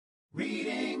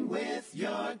Reading with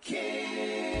your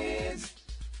kids.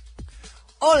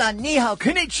 Hola, ni hao,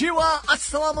 konnichiwa,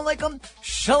 assalamu alaikum,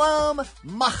 shalom,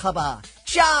 mahaba,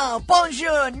 ciao,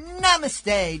 bonjour,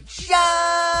 namaste,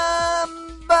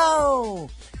 jumbo,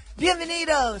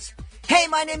 bienvenidos. Hey,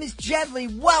 my name is Jedley.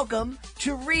 Welcome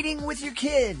to Reading with Your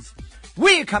Kids.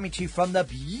 We are coming to you from the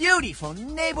beautiful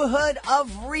neighborhood of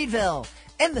Reedville,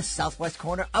 in the southwest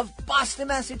corner of Boston,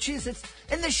 Massachusetts,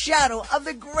 in the shadow of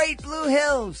the Great Blue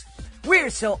Hills.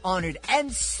 We're so honored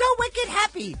and so wicked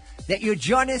happy that you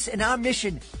join us in our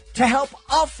mission to help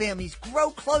all families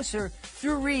grow closer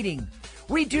through reading.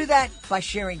 We do that by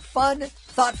sharing fun,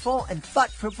 thoughtful, and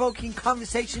thought-provoking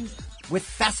conversations with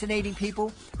fascinating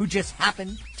people who just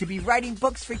happen to be writing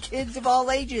books for kids of all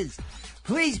ages.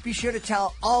 Please be sure to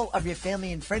tell all of your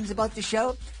family and friends about the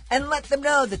show and let them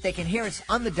know that they can hear us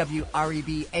on the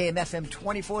WREB AM/FM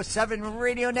 24/7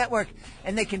 radio network,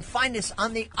 and they can find us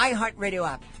on the iHeartRadio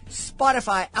app,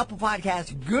 Spotify, Apple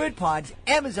Podcasts, Good Pods,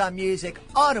 Amazon Music,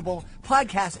 Audible,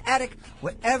 Podcast Addict,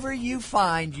 wherever you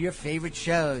find your favorite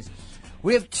shows.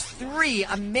 We have 3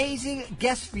 amazing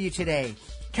guests for you today.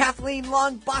 Kathleen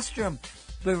Long Bostrom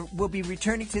will be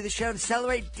returning to the show to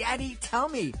celebrate Daddy Tell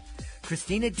Me.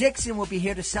 Christina Dixon will be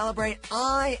here to celebrate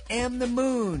I Am the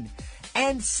Moon.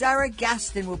 And Sarah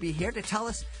Gaston will be here to tell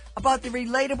us about the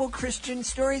relatable Christian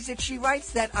stories that she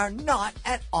writes that are not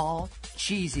at all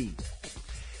cheesy.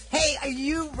 Hey, are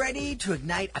you ready to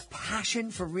ignite a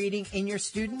passion for reading in your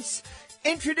students?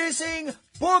 Introducing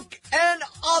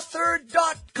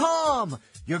bookandauthor.com,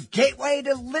 your gateway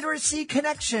to literacy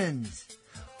connections.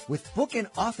 With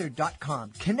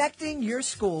bookandauthor.com, connecting your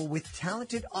school with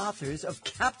talented authors of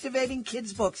captivating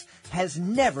kids' books has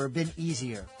never been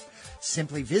easier.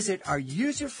 Simply visit our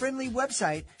user-friendly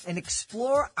website and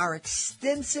explore our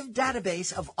extensive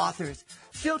database of authors.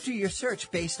 Filter your search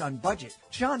based on budget,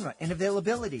 genre, and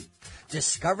availability.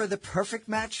 Discover the perfect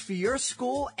match for your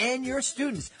school and your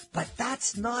students. But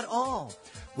that's not all.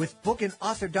 With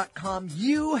bookandauthor.com,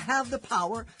 you have the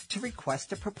power to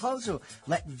request a proposal.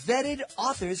 Let vetted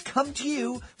authors come to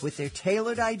you with their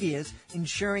tailored ideas,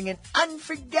 ensuring an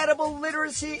unforgettable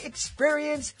literacy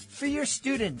experience for your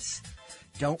students.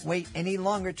 Don't wait any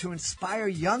longer to inspire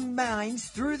young minds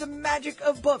through the magic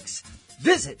of books.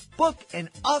 Visit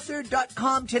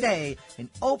bookandauthor.com today and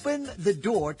open the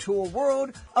door to a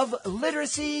world of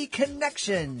literacy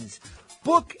connections.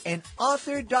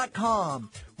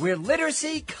 Bookandauthor.com, where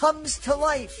literacy comes to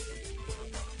life.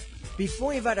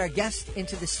 Before we invite our guest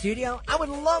into the studio, I would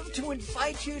love to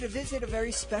invite you to visit a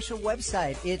very special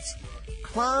website. It's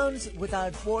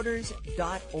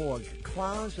clownswithoutborders.org.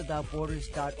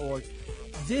 Clownswithoutborders.org.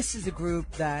 This is a group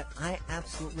that I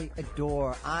absolutely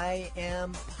adore. I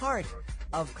am part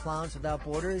of Clowns Without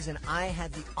Borders, and I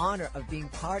had the honor of being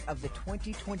part of the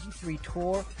 2023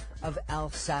 tour of El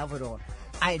Salvador.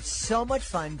 I had so much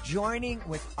fun joining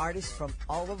with artists from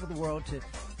all over the world to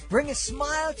bring a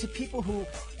smile to people who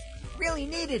really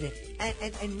needed it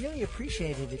and really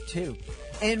appreciated it too.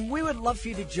 And we would love for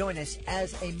you to join us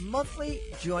as a monthly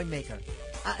Joy Maker.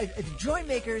 The Joy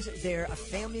Makers, they're a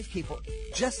family of people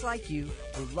just like you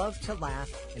who love to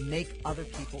laugh and make other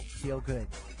people feel good.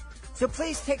 So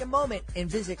please take a moment and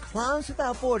visit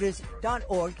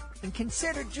clownswithoutborders.org and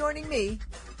consider joining me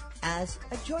as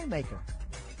a Joy Maker.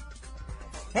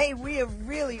 Hey, we are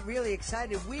really, really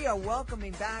excited. We are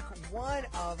welcoming back one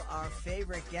of our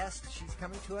favorite guests. She's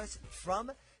coming to us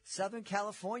from Southern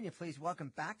California. Please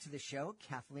welcome back to the show,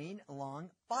 Kathleen Long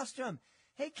Bostrom.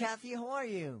 Hey, Kathy, how are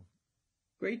you?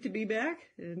 Great to be back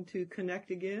and to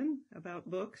connect again about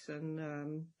books,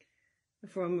 and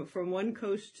from one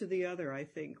coast to the other, I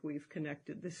think we've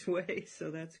connected this way, so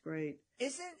that's great.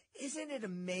 Isn't it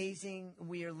amazing?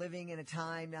 We are living in a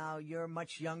time now. You're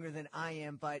much younger than I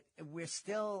am, but we're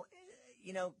still,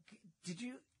 did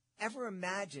you ever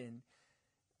imagine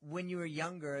when you were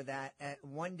younger that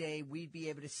one day we'd be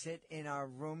able to sit in our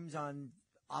rooms on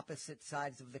opposite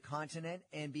sides of the continent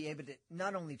and be able to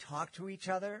not only talk to each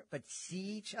other, but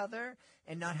see each other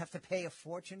and not have to pay a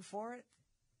fortune for it?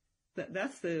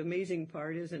 That's the amazing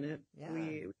part, isn't it? Yeah.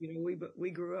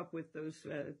 We grew up with those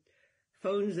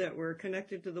phones that were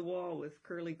connected to the wall with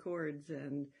curly cords,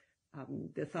 and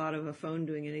the thought of a phone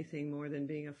doing anything more than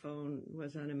being a phone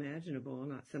was unimaginable,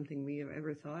 not something we have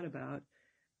ever thought about.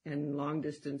 And long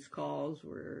distance calls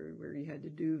where you had to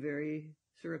do very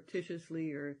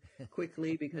surreptitiously or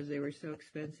quickly because they were so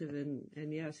expensive.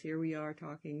 And yes, here we are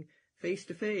talking face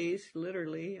to face,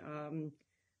 literally,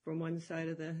 from one side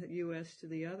of the U.S. to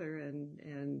the other.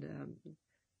 And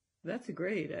that's a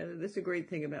great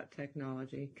thing about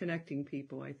technology, connecting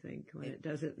people, I think, when it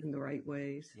does it in the right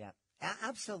ways. Yeah,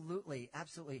 absolutely.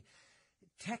 Absolutely.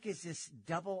 tech is this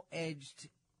double-edged,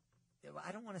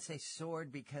 I don't want to say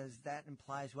sword because that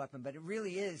implies weapon, but it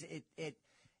really is.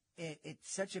 It's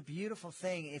such a beautiful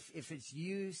thing if it's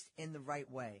used in the right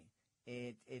way.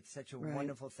 It's such a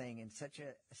wonderful thing and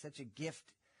such a gift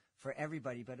for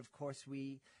everybody. But of course,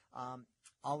 we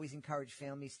always encourage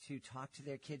families to talk to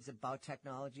their kids about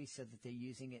technology so that they're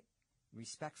using it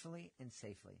respectfully and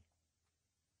safely.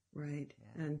 Right.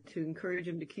 Yeah. And to encourage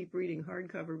them to keep reading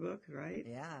hardcover books, right?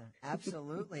 Yeah,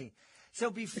 absolutely. So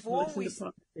before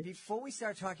we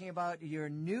start talking about your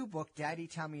new book, Daddy,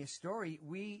 Tell Me a Story,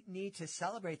 we need to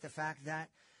celebrate the fact that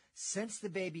since the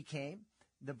baby came,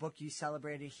 the book you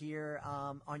celebrated here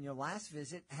on your last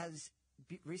visit has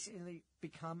recently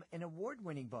become an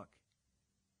award-winning book.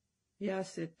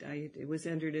 Yes, it was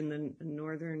entered in the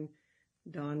Northern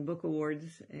Dawn Book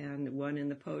Awards and won in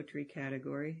the poetry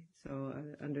category, so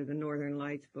under the Northern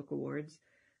Lights Book Awards.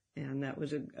 And that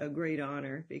was a great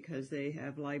honor because they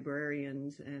have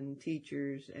librarians and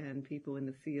teachers and people in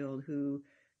the field who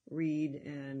read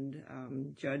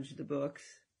and judge the books.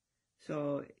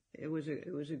 So it was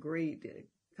a great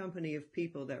company of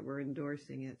people that were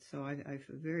endorsing it. So I'm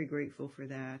very grateful for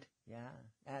that.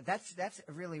 Yeah, that's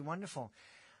really wonderful.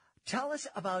 Tell us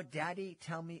about Daddy,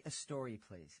 Tell Me a Story,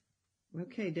 please.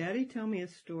 Okay, Daddy, Tell Me a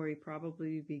Story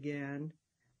probably began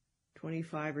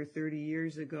 25 or 30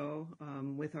 years ago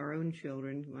with our own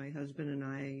children. My husband and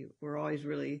I were always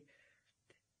really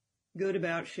good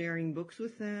about sharing books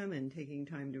with them and taking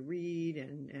time to read.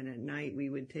 And at night we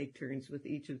would take turns with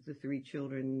each of the three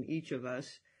children, each of us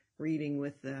reading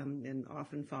with them and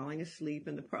often falling asleep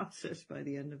in the process by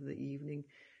the end of the evening.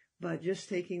 But just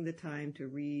taking the time to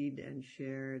read and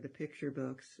share the picture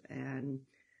books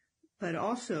but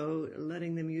also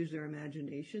letting them use their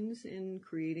imaginations in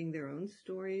creating their own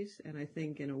stories. And I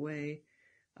think in a way,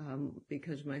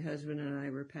 because my husband and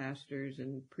I were pastors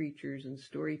and preachers and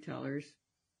storytellers,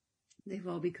 they've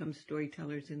all become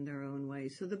storytellers in their own way.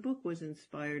 So the book was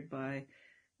inspired by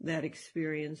that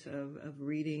experience of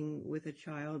reading with a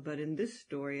child. But in this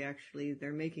story, actually,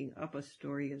 they're making up a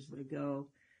story as they go.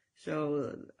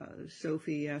 So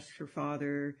Sophie asks her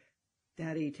father,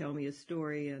 Daddy, tell me a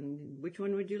story, and which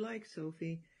one would you like,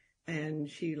 Sophie? And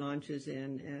she launches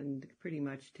in and pretty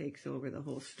much takes over the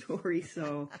whole story.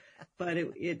 So, but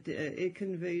it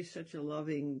conveys such a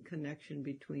loving connection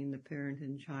between the parent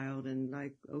and child, and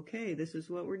like, okay, this is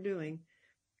what we're doing.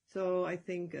 So I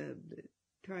think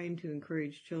trying to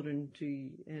encourage children to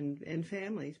and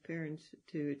families, parents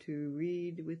to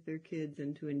read with their kids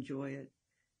and to enjoy it.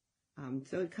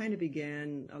 So it kind of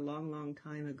began a long, long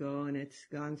time ago, and it's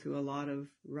gone through a lot of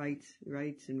writes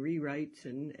and rewrites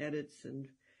and edits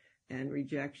and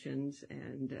rejections.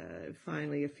 And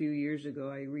finally, a few years ago,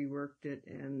 I reworked it,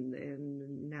 and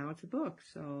now it's a book.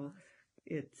 So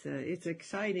it's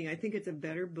exciting. I think it's a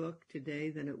better book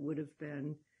today than it would have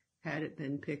been had it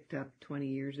been picked up 20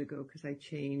 years ago, because I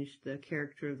changed the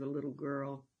character of the little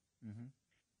girl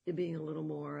to being a little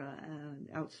more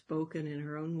outspoken in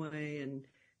her own way and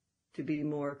to be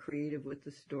more creative with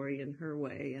the story in her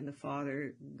way, and the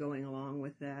father going along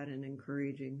with that and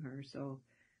encouraging her. So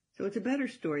it's a better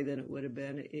story than it would have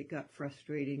been. It got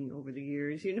frustrating over the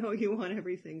years. You know, you want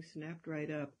everything snapped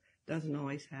right up. Doesn't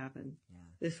always happen. Yeah.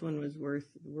 This one was worth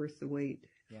the wait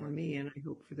for me, and I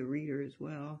hope for the reader as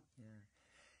well. Yeah.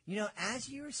 You know, as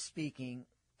you were speaking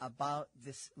about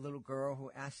this little girl who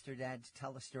asked her dad to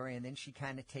tell the story, and then she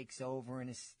kind of takes over and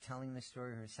is telling the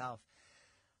story herself,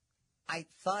 I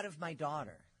thought of my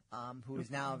daughter, who is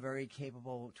now a very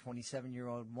capable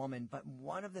 27-year-old woman. But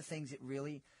one of the things that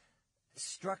really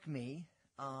struck me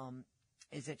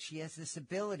is that she has this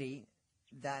ability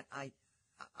that I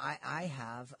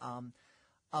have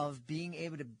of being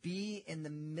able to be in the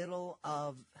middle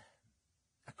of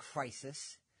a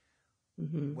crisis,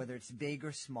 whether it's big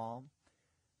or small,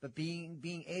 but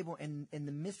being able in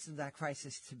the midst of that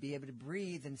crisis to be able to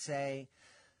breathe and say,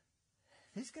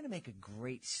 this is going to make a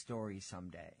great story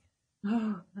someday.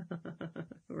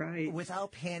 Right.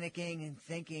 Without panicking and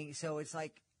thinking. So it's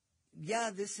like,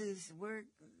 yeah, this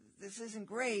isn't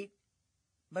great,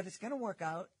 but it's going to work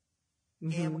out,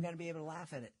 and we're going to be able to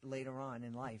laugh at it later on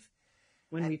in life.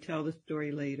 When we tell the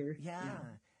story later. Yeah.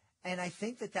 And I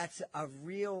think that's a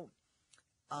real,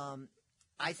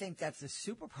 I think that's a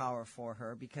superpower for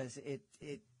her, because it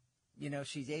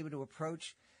she's able to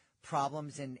approach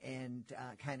problems and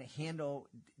kind of handle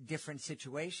different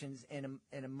situations in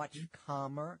a much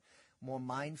calmer, more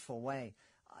mindful way.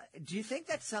 Do you think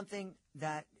that's something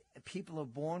that people are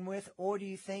born with, or do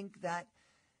you think that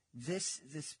this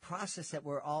process that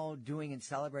we're all doing and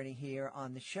celebrating here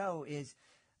on the show is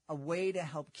a way to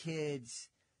help kids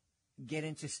get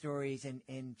into stories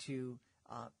and to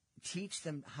teach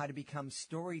them how to become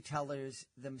storytellers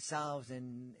themselves,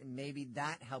 and maybe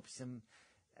that helps them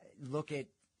look at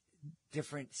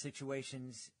different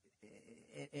situations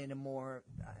in a more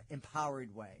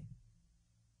empowered way.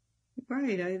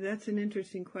 Right. That's an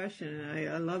interesting question. And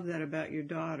I love that about your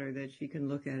daughter, that she can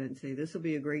look at it and say, this will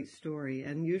be a great story.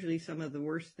 And usually some of the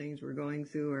worst things we're going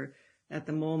through, or at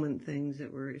the moment things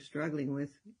that we're struggling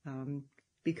with,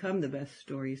 become the best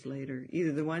stories later.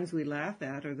 Either the ones we laugh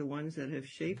at or the ones that have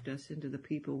shaped us into the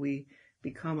people we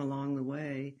become along the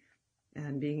way.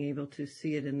 And being able to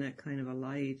see it in that kind of a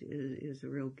light is a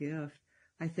real gift.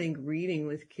 I think reading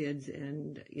with kids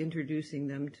and introducing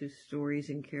them to stories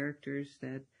and characters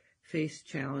that face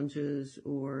challenges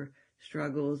or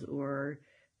struggles, or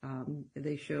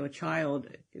they show a child,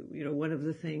 one of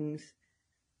the things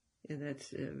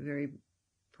that's very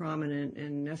prominent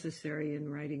and necessary in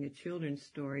writing a children's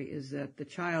story is that the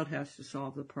child has to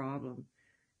solve the problem.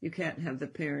 You can't have the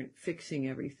parent fixing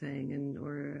everything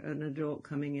or an adult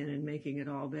coming in and making it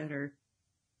all better.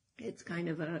 It's kind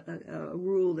of a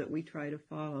rule that we try to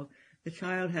follow. The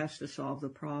child has to solve the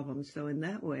problem. So in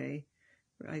that way,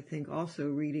 I think also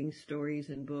reading stories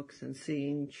and books and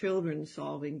seeing children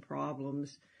solving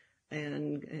problems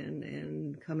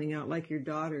and coming out like your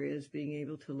daughter is, being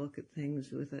able to look at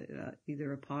things with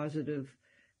either a positive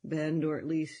bend, or at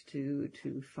least to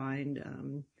find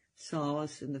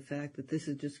solace in the fact that this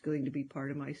is just going to be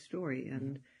part of my story,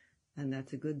 and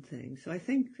that's a good thing. So I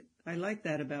think I like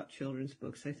that about children's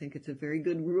books. I think it's a very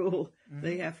good rule. Mm-hmm.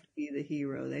 They have to be the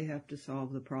hero. They have to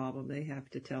solve the problem. They have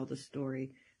to tell the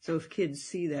story. So if kids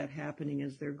see that happening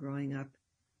as they're growing up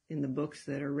in the books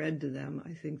that are read to them,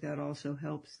 I think that also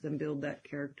helps them build that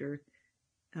character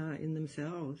in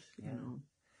themselves. Yeah.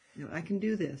 You know, I can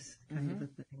do this kind mm-hmm. of a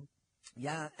thing.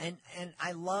 Yeah, and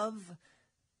I love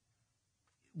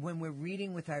when we're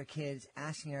reading with our kids,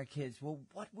 asking our kids, well,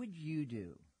 what would you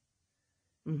do?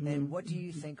 Mm-hmm. And what do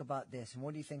you think about this? And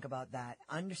what do you think about that?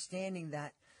 Understanding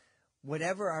that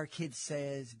whatever our kid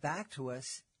says back to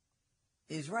us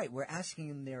is right. We're asking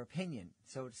them their opinion.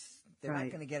 So they're right.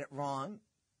 Not going to get it wrong.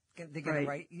 They're going to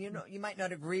right. You might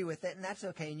not agree with it, and that's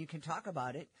okay, and you can talk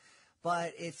about it.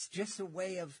 But it's just a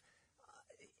way of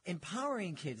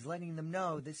empowering kids, letting them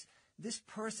know this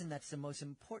person that's the most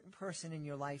important person in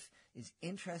your life is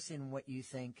interested in what you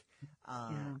think,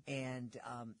 and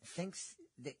thinks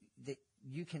that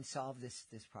you can solve this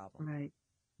problem. Right.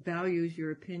 Values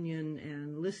your opinion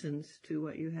and listens to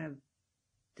what you have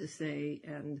to say.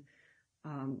 And,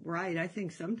 right, I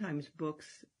think sometimes books,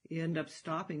 you end up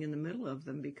stopping in the middle of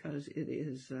them because it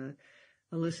is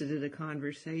elicited a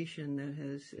conversation that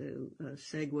has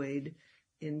segued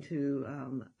into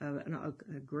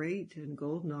a great and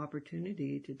golden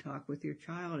opportunity to talk with your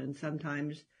child, and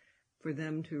sometimes for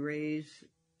them to raise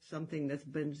something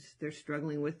they're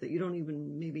struggling with that you don't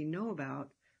even maybe know about,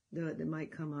 that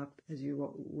might come up as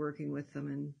you're working with them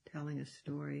and telling a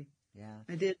story. Yeah.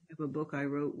 I did have a book I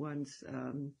wrote once,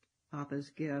 Papa's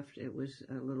Gift. It was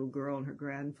a little girl and her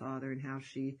grandfather and how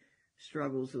she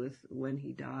struggles with when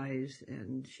he dies,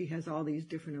 and she has all these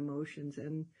different emotions.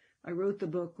 And I wrote the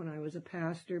book when I was a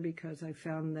pastor because I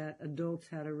found that adults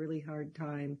had a really hard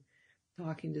time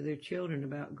talking to their children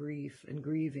about grief and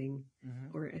grieving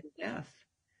mm-hmm. or death.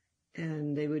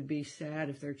 And they would be sad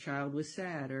if their child was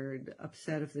sad, or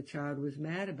upset if the child was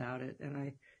mad about it. And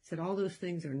I said, all those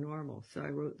things are normal. So I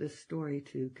wrote this story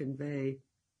to convey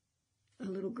a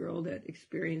little girl that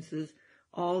experiences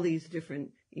all these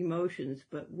different emotions,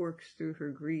 but works through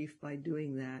her grief by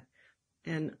doing that.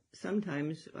 And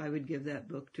sometimes I would give that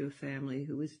book to a family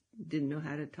who didn't know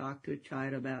how to talk to a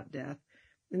child about death.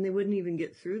 And they wouldn't even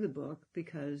get through the book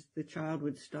because the child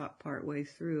would stop partway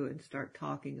through and start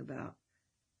talking about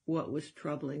what was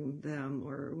troubling them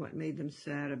or what made them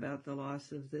sad about the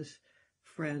loss of this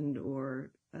friend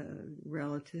or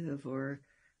relative, or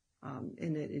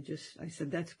and it just, I said,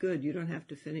 that's good. You don't have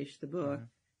to finish the book. Mm-hmm.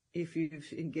 If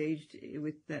you've engaged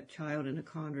with that child in a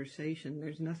conversation,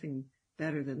 there's nothing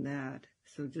better than that.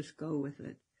 So just go with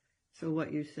it. So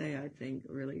what you say, I think,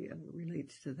 really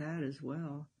relates to that as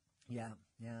well. Yeah,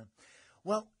 yeah.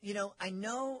 Well, I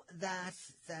know that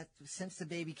Since the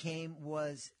Baby Came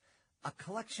was a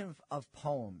collection of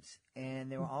poems,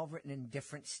 and they were all written in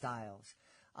different styles.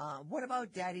 What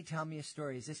about Daddy Tell Me a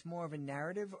Story? Is this more of a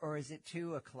narrative, or is it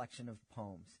too a collection of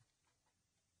poems?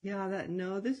 Yeah,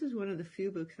 this is one of the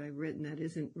few books I've written that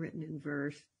isn't written in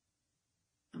verse.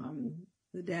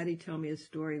 The Daddy Tell Me a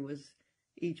Story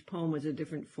each poem was a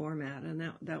different format,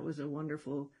 and that was a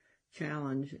wonderful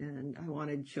challenge. And I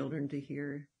wanted children to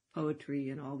hear poetry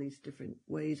in all these different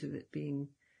ways of it being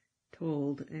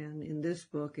told. And in this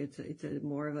book, it's a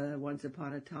more of a once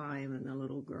upon a time and a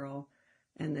little girl.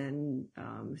 And then,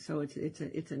 so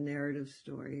it's a narrative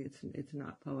story. It's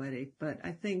not poetic, but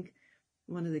I think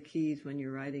one of the keys when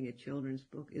you're writing a children's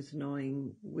book is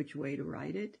knowing which way to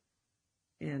write it.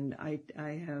 And I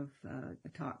have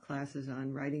taught classes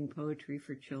on writing poetry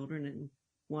for children, and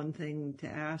one thing to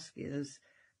ask is,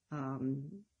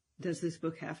 does this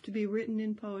book have to be written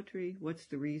in poetry? What's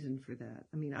the reason for that?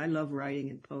 I mean, I love writing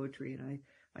in poetry, and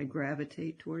I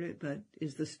gravitate toward it, but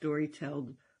is the story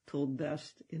told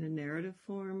best in a narrative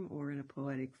form or in a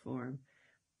poetic form?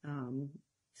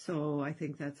 So I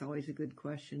think that's always a good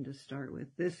question to start with.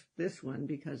 This one,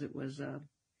 because it was a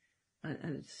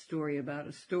story about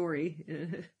a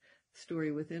story,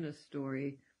 story within a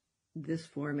story, this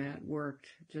format worked,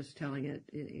 just telling it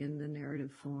in the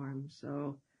narrative form.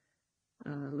 So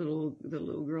the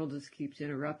little girl just keeps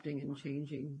interrupting and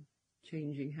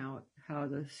changing how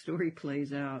the story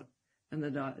plays out, and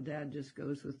the dad just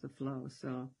goes with the flow.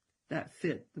 So that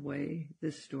fit the way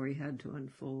this story had to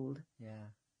unfold. Yeah.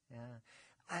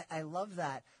 I love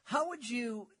that. How would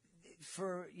you,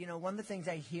 one of the things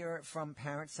I hear from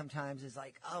parents sometimes is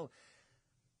like, oh,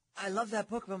 I love that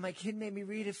book, but my kid made me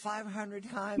read it 500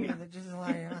 times, and they're just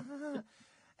like,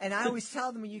 And I always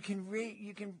tell them you can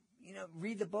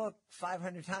read the book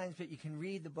 500 times, but you can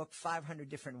read the book 500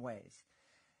 different ways.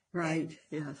 Right.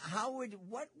 And yes.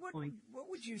 what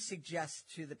would you suggest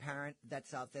to the parent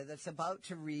that's out there that's about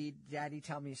to read Daddy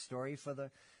Tell Me a Story for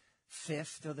the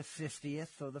 5th or the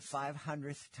 50th or the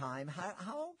 500th time?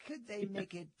 How could they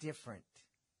make it different?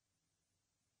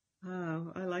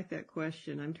 Oh, I like that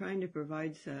question. I'm trying to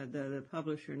provide, the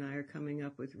publisher and I are coming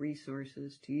up with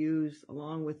resources to use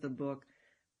along with the book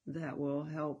that will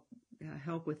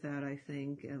help with that, I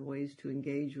think, and ways to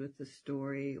engage with the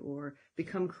story or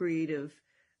become creative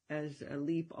as a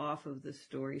leap off of the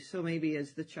story. So maybe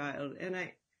as the child, and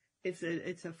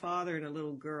it's a father and a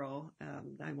little girl.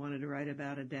 I wanted to write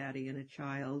about a daddy and a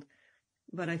child,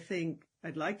 but I think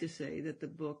I'd like to say that the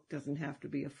book doesn't have to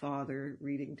be a father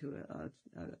reading to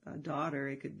a daughter.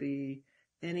 It could be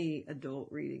any adult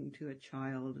reading to a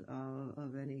child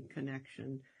of any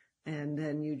connection. And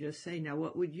then you just say, now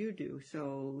what would you do?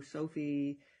 So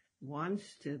Sophie wants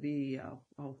to be a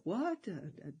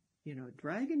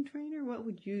dragon trainer?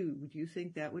 Would you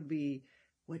think that would be,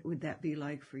 what would that be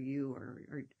like for you?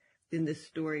 Or in this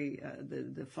story,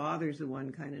 the father's the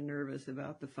one kind of nervous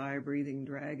about the fire-breathing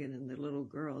dragon, and the little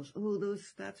girls,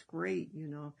 that's great,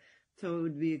 So it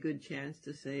would be a good chance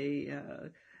to say,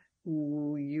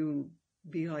 will you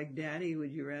be like Daddy?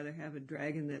 Would you rather have a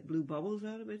dragon that blew bubbles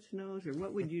out of its nose? Or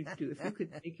what would you do? If you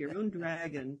could make your own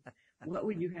dragon, what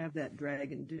would you have that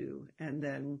dragon do? And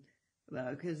then,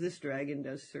 because this dragon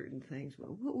does certain things,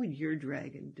 well, what would your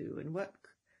dragon do? And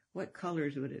what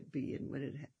colors would it be? And would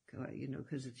it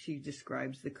because she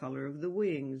describes the color of the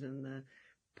wings and the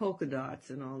polka dots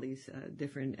and all these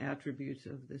different attributes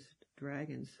of this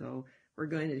dragon. So we're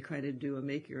going to try to do a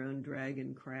make your own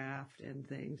dragon craft and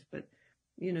things. But,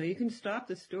 you can stop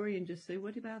the story and just say,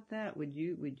 what about that? Would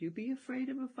you be afraid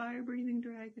of a fire-breathing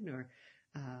dragon? Or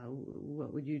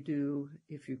what would you do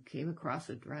if you came across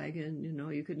a dragon?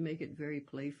 You could make it very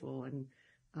playful and,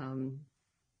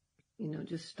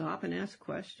 just stop and ask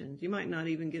questions. You might not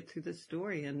even get through the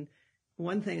story. And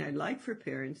one thing I'd like for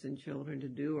parents and children to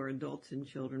do, or adults and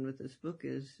children with this book,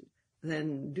 is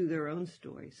then do their own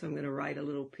story. So I'm going to write a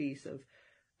little piece of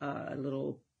a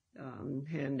little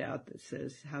handout that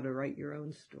says how to write your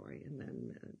own story. And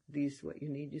then what you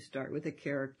need. You start with a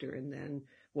character, and then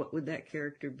what would that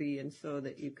character be? And so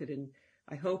that you could,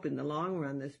 I hope in the long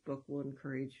run, this book will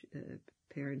encourage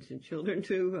parents and children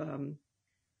to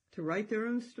write their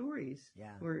own stories.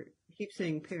 Yeah. Or keep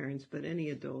saying parents, but any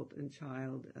adult and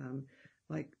child,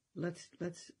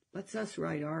 let's us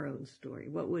write our own story.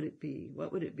 What would it be?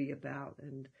 What would it be about?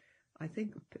 And I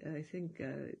think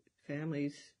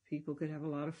families, people could have a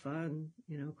lot of fun,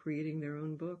 creating their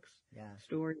own books,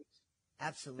 stories.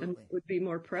 Absolutely. And it would be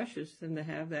more precious than to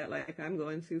have that. Like, I'm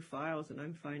going through files and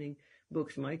I'm finding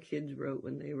books my kids wrote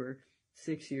when they were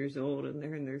 6 years old and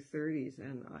they're in their 30s.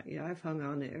 And I've hung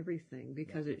on to everything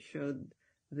because it showed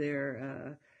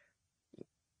their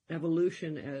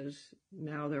evolution as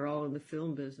now they're all in the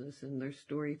film business and they're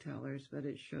storytellers, but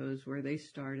it shows where they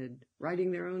started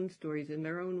writing their own stories in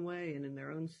their own way and in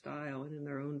their own style and in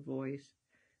their own voice.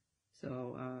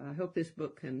 So I hope this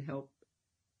book can help,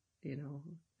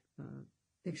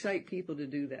 excite people to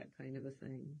do that kind of a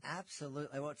thing.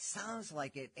 Absolutely. Well, it sounds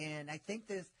like it. And I think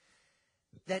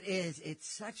it's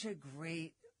such a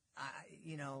great,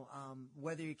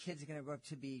 whether your kids are going to grow up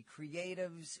to be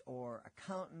creatives or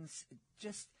accountants,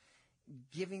 just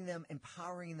giving them,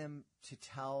 empowering them to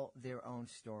tell their own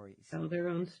stories. Tell their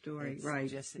own story, It's right?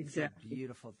 Just exactly. It's a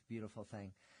beautiful, beautiful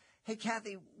thing. Hey,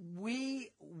 Kathy,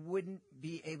 we wouldn't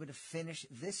be able to finish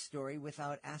this story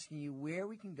without asking you where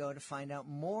we can go to find out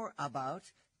more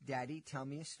about Daddy, Tell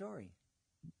Me a Story.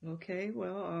 Okay,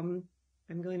 well, I'm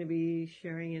going to be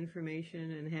sharing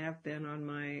information and have been on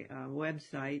my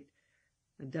website,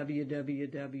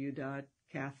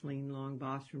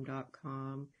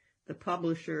 www.KathleenLongBostrom.com. The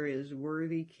publisher is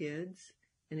Worthy Kids,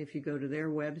 and if you go to their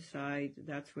website,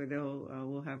 that's where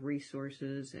we'll have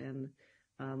resources and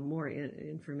more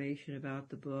information about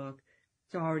the book.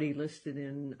 It's already listed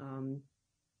in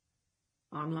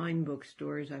online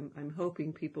bookstores. I'm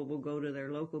hoping people will go to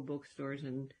their local bookstores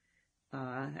and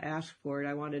ask for it.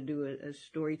 I want to do a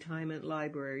story time at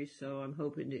libraries, so I'm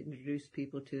hoping to introduce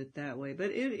people to it that way. But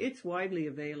it's widely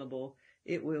available.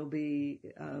 It will be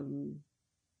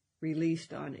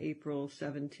released on April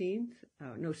 16th,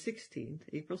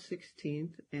 April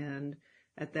 16th, and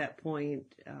at that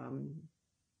point,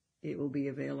 it will be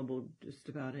available just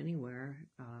about anywhere.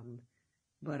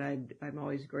 But I'm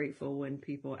always grateful when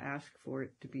people ask for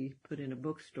it to be put in a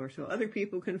bookstore so other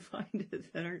people can find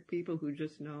it that aren't people who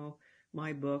just know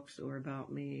my books or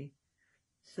about me.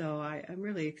 So I'm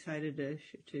really excited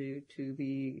to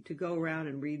go around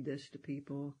and read this to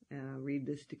people, read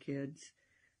this to kids.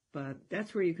 But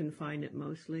that's where you can find it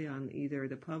mostly, on either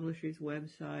the publisher's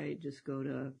website. Just go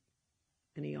to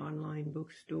any online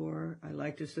bookstore. I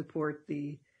like to support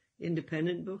the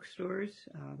independent bookstores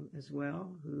as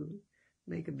well, who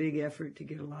make a big effort to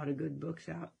get a lot of good books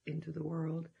out into the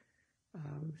world.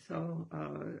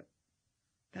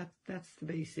 That's the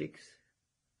basics.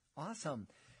 Awesome.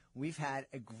 We've had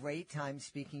a great time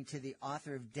speaking to the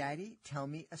author of Daddy, Tell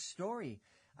Me a Story.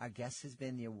 Our guest has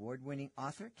been the award-winning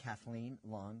author, Kathleen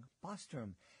Long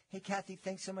Bostrom. Hey, Kathy,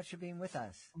 thanks so much for being with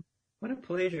us. What a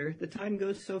pleasure. The time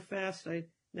goes so fast.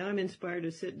 Now I'm inspired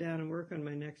to sit down and work on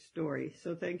my next story.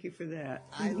 So thank you for that.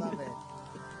 I love it.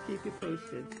 Keep you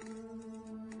posted.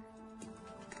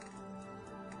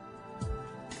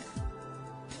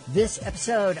 This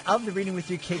episode of the Reading with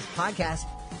Your Kids podcast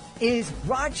is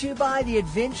brought to you by The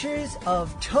Adventures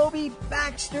of Toby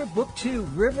Baxter, Book 2,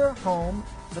 River Home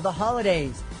for the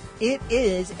Holidays. It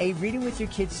is a Reading with Your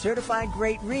Kids certified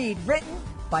great read written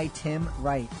by Tim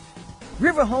Wright.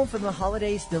 River Home for the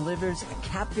Holidays delivers a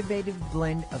captivating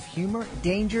blend of humor,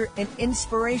 danger, and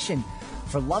inspiration.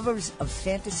 For lovers of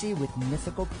fantasy with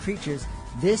mythical creatures,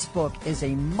 this book is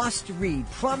a must-read,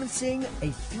 promising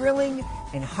a thrilling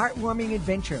and heartwarming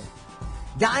adventure.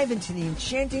 Dive into the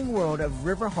enchanting world of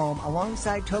River Home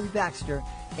alongside Toby Baxter,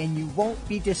 and you won't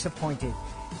be disappointed.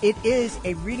 It is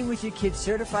a Reading with Your Kids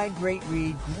certified great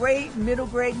read, great middle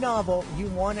grade novel. You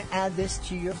want to add this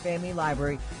to your family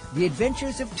library. The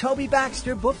Adventures of Toby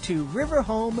Baxter, Book 2, River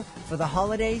Home for the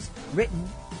Holidays, written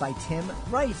by Tim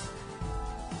Wright.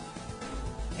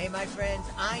 Hey, my friends,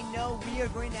 I know we are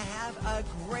going to have a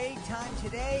great time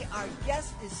today. Our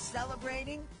guest is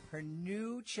celebrating her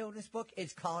new children's book.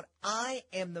 It's called I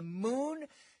Am the Moon.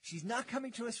 She's not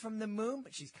coming to us from the moon,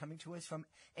 but she's coming to us from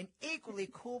an equally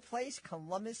cool place,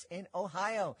 Columbus in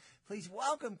Ohio. Please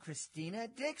welcome Christina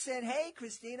Dixon. Hey,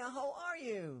 Christina, how are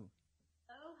you?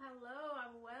 Oh, hello.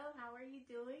 I'm well. How are you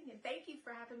doing? And thank you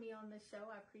for having me on the show.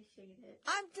 I appreciate it.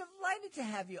 I'm delighted to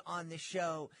have you on the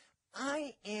show.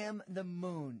 I Am the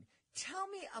Moon. Tell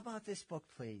me about this book,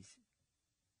 please.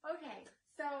 Okay.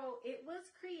 So it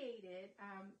was created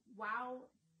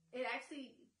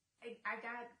I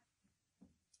got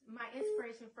my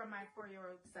inspiration from my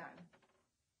 4-year-old son.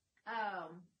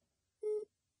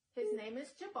 His name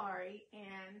is Jabari,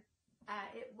 and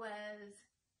it was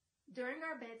during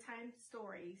our bedtime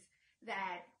stories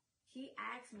that he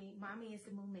asked me, Mommy, is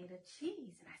the moon made of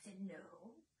cheese? And I said,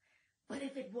 no. But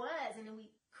if it was, and then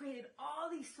we created all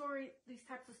these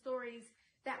types of stories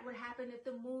that would happen if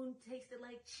the moon tasted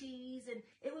like cheese, and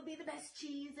it would be the best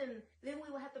cheese, and then we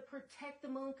would have to protect the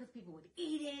moon because people would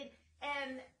eat it.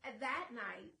 And that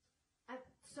night,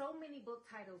 so many book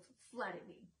titles flooded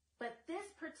me. But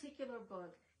this particular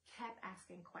book kept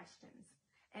asking questions.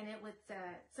 And it would,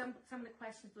 some of the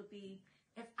questions would be,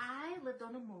 if I lived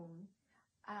on the moon,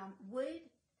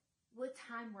 would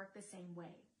time work the same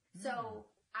way? Mm. So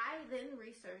I then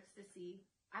researched to see,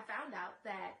 I found out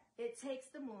that it takes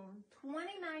the moon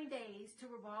 29 days to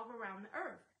revolve around the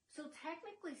earth. So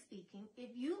technically speaking,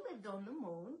 if you lived on the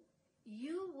moon,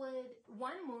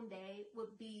 one moon day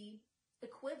would be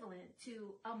equivalent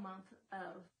to a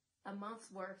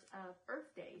month's worth of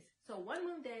Earth days. So one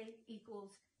moon day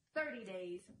equals 30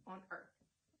 days on Earth.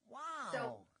 Wow.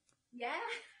 So, yeah.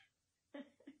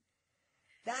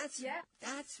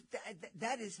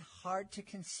 That is hard to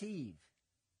conceive.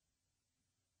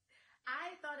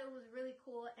 I thought it was really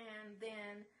cool, and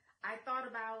then I thought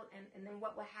about and then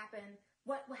what would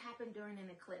happen during an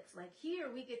eclipse. Like here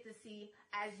we get to see,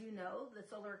 as you know, the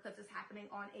solar eclipse is happening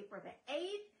on April the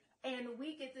 8th, and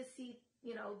we get to see,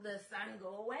 the sun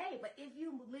go away. But if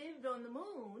you lived on the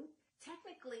moon,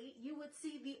 technically you would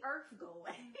see the earth go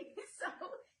away. So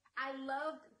I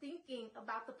loved thinking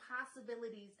about the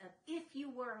possibilities of if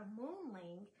you were a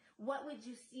moonling, what would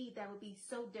you see that would be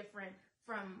so different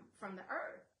from the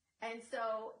earth? And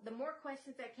so the more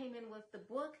questions that came in with the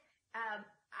book,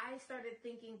 I started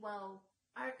thinking, well,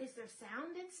 is there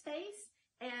sound in space?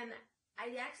 And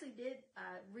I actually did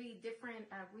read different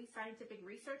scientific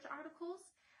research articles.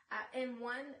 And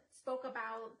one spoke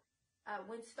about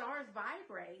when stars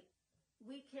vibrate,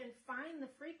 we can find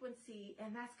the frequency,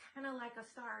 and that's kind of like a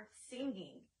star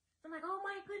singing. I'm like, oh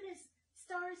my goodness,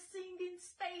 stars sing in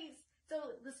space.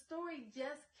 So the story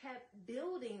just kept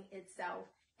building itself.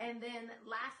 And then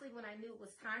lastly, when I knew it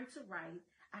was time to write,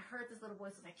 I heard this little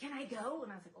voice was like, can I go? And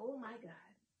I was like, oh my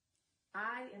God,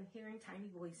 I am hearing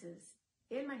tiny voices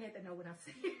in my head that know what I'm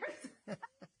saying.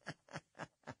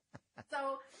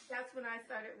 So that's when I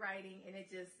started writing, and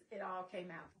it all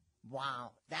came out.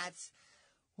 Wow.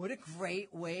 What a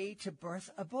great way to birth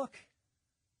a book.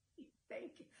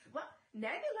 Thank you. Well,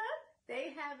 Nebula,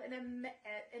 they have an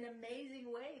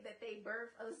amazing way that they birth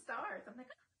those stars. I'm like,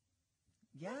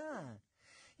 yeah.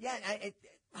 Yeah,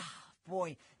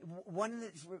 boy, one of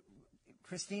the,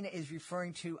 Christina is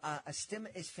referring to a STEM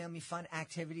is Family Fun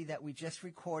activity that we just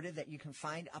recorded that you can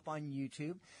find up on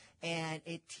YouTube, and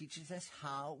it teaches us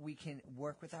how we can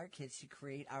work with our kids to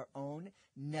create our own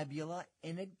nebula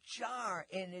in a jar,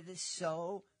 and it is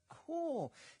so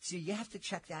cool. So you have to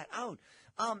check that out.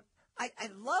 I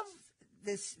love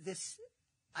this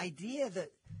idea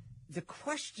that the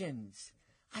questions.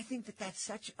 I think that's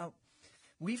such a.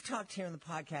 We've talked here on the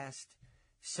podcast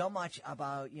so much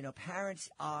about, parents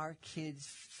are kids'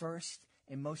 first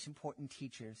and most important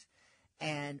teachers.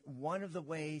 And one of the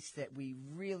ways that we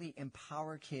really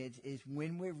empower kids is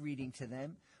when we're reading to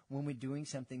them, when we're doing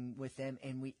something with them,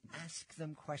 and we ask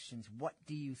them questions. What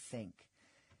do you think?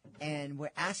 And we're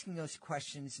asking those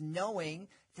questions knowing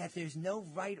that there's no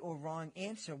right or wrong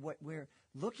answer. What we're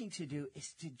looking to do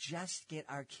is to just get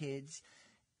our kids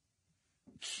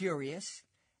curious,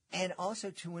 and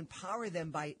also to empower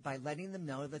them by letting them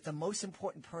know that the most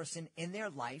important person in their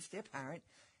life, their parent,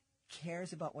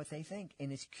 cares about what they think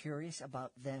and is curious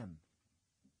about them.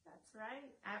 That's right.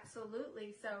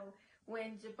 Absolutely. So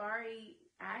when Jabari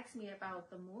asked me about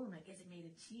the moon, like, is it made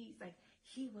of cheese? Like,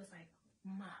 he was like,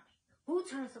 Mommy, who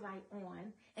turns the light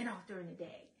on and off during the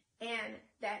day? And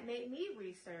that made me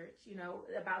research,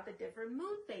 about the different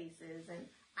moon phases. And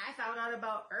I found out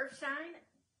about Earthshine.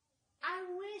 I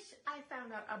wish I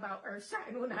found out about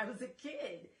Earthshine when I was a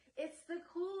kid. It's the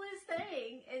coolest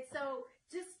thing. And so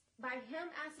just by him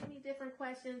asking me different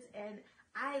questions, and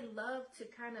I love to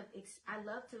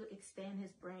expand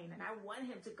his brain, and I want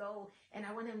him to go, and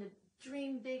I want him to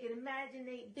dream big and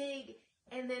imaginate big,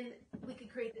 and then we can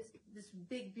create this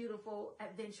big, beautiful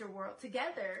adventure world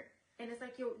together. And it's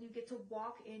like you get to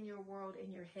walk in your world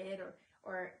in your head,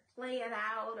 or play it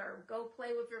out, or go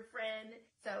play with your friend.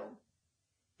 So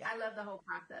I love the whole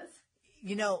process.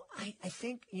 I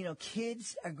think,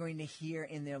 kids are going to hear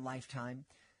in their lifetime,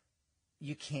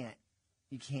 you can't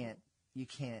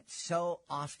so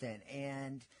often.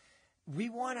 And we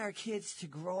want our kids to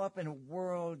grow up in a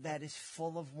world that is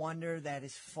full of wonder, that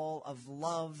is full of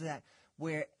love,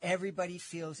 where everybody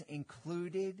feels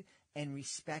included and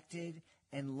respected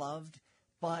and loved.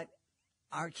 But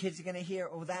our kids are going to hear,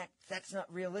 that's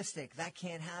not realistic. That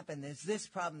can't happen. There's this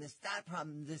problem, there's that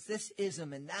problem, there's this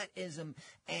ism and that ism,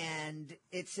 and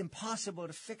it's impossible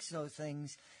to fix those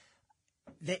things.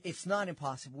 It's not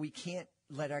impossible. We can't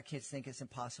let our kids think it's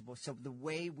impossible. So the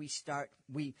way we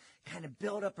kind of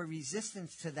build up a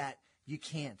resistance to that, you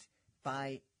can't,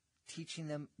 by teaching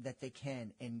them that they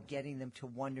can and getting them to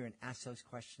wonder and ask those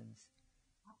questions.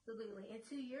 Absolutely. And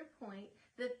to your point,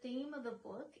 the theme of the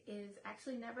book is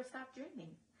actually never stop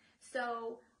dreaming.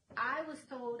 So I was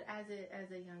told as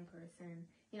a young person,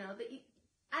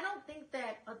 I don't think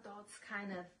that adults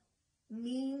kind of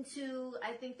mean to.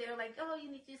 I think they're like, oh,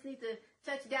 you just need to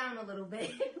touch down a little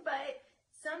bit. But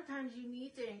sometimes you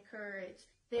need to encourage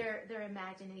their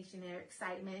imagination, their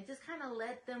excitement, and just kind of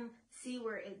let them see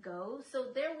where it goes. So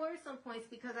there were some points,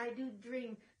 because I do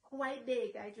dream quite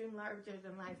big. I dream larger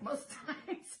than life most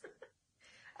times.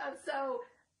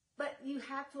 But you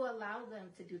have to allow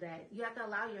them to do that. You have to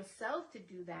allow yourself to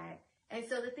do that. And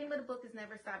so the theme of the book is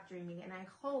Never Stop Dreaming. And I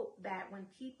hope that when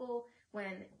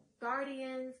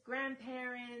guardians,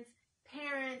 grandparents,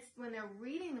 parents, when they're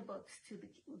reading the book to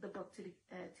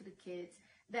the kids,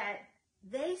 that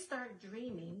they start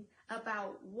dreaming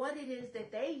about what it is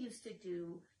that they used to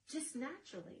do just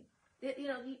naturally.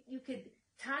 You could,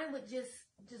 time would just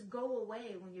go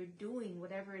away when you're doing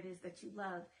whatever it is that you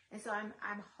love. And so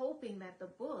I'm hoping that the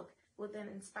book will then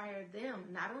inspire them,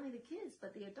 not only the kids,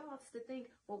 but the adults, to think,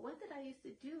 well, what did I used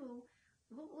to do?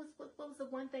 What was the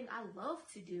one thing I love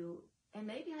to do? And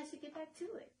maybe I should get back to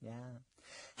it. Yeah.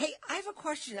 Hey, I have a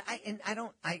question.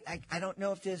 I don't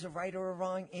know if there's a right or a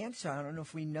wrong answer. I don't know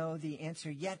if we know the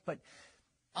answer yet, but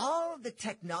all the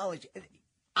technology,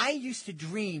 I used to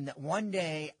dream that one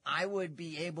day I would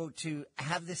be able to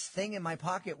have this thing in my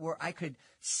pocket where I could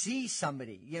see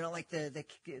somebody, like the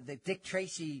Dick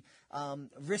Tracy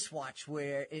wristwatch,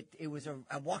 where it was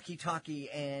a walkie-talkie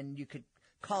and you could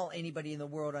call anybody in the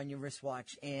world on your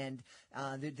wristwatch, and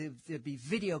there'd be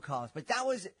video calls. But that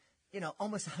was,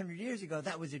 almost 100 years ago,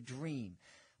 that was a dream.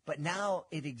 But now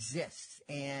it exists,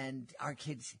 and our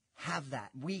kids have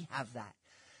that. We have that.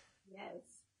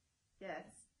 Yes.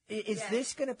 Is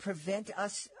this going to prevent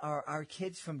us, our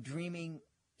kids, from dreaming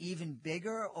even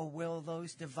bigger, or will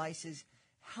those devices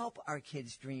help our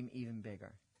kids dream even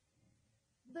bigger?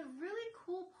 The really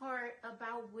cool part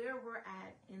about where we're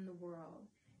at in the world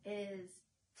is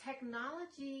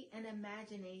technology and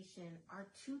imagination are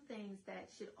two things that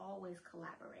should always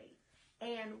collaborate.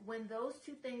 And when those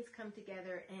two things come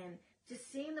together, and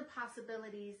just seeing the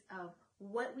possibilities of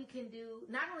what we can do,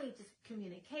 not only just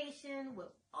communication, with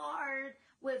art,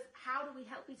 with how do we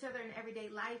help each other in everyday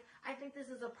life, I think this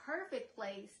is a perfect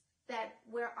place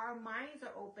where our minds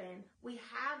are open. We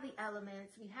have the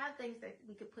elements, we have things that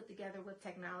we could put together with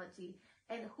technology.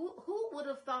 And who would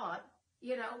have thought, we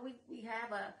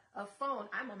have a phone.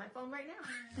 I'm on my phone right now,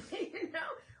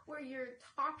 where you're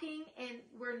talking and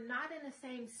we're not in the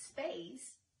same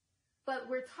space, but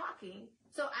we're talking.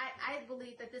 So I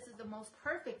believe that this is the most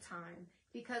perfect time,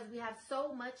 because we have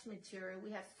so much material.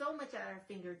 We have so much at our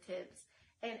fingertips.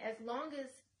 And as long as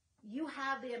you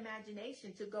have the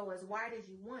imagination to go as wide as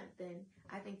you want, then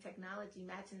I think technology,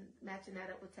 matching that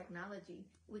up with technology,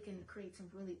 we can create some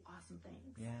really awesome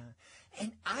things. Yeah.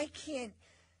 And I can't,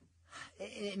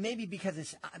 it may be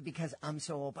because I'm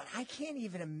so old, but I can't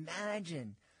even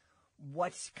imagine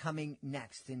what's coming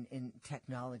next in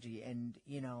technology. And,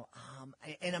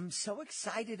 and I'm so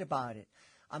excited about it.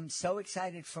 I'm so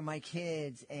excited for my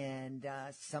kids and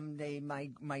someday my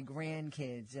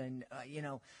grandkids. And,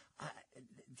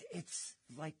 it's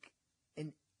like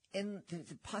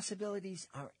the possibilities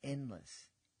are endless.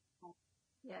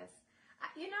 Yes.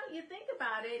 You think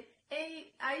about it,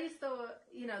 I used to,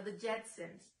 the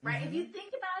Jetsons, right? Mm-hmm. If you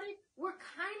think about it, we're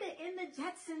kind of in the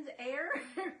Jetsons era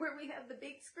where we have the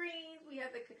big screens, we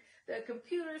have the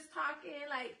computers talking,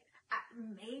 like,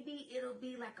 maybe it'll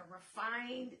be like a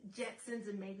refined Jetsons,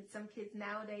 and maybe some kids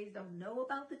nowadays don't know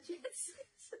about the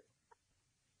Jetsons.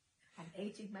 I'm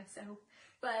aging myself,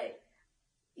 but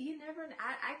you never,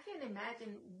 I can't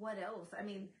imagine what else. I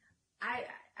mean, I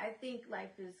think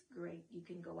life is great. You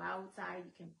can go outside,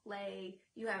 you can play.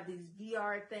 You have these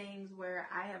VR things where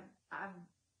I've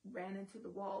ran into the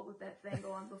wall with that thing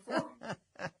on before.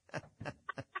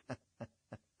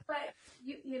 But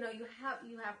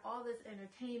you have all this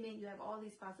entertainment, you have all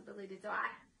these possibilities. So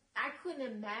I couldn't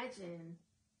imagine,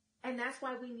 and that's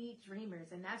why we need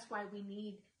dreamers, and that's why we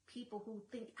need people who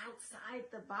think outside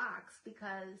the box,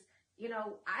 because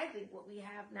I think what we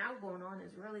have now going on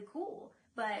is really cool.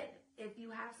 But if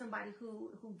you have somebody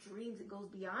who dreams, it goes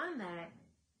beyond that,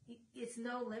 it's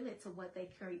no limit to what they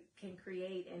can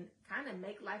create, and kind of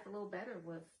make life a little better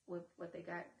with what they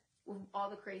got, with all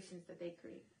the creations that they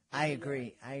create. I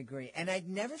agree. And I'd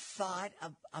never thought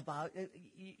about it.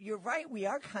 You're right. We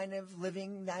are kind of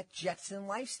living that Jetson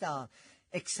lifestyle,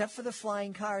 except for the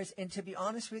flying cars. And to be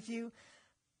honest with you,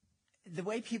 the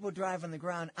way people drive on the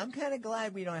ground, I'm kind of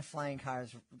glad we don't have flying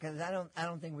cars, because I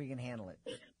don't think we can handle it.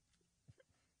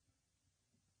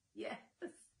 Yes.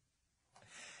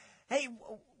 Hey,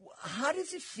 how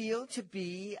does it feel to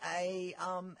be a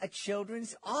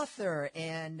children's author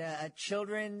and a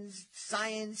children's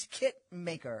science kit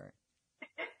maker?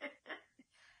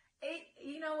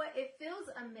 You know what? It feels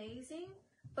amazing,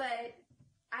 but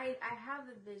I have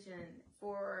a vision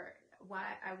for why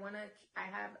I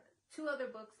have 2 other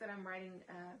books that I'm writing,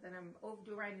 that I'm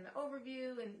writing the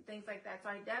overview and things like that. So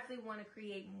I definitely want to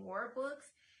create more books.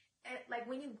 And like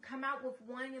when you come out with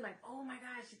one, you're like, oh my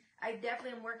gosh, I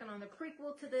definitely am working on the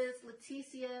prequel to this.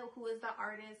 Leticia, who is the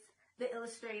artist, the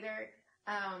illustrator,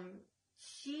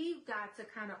 she we've got to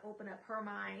kind of open up her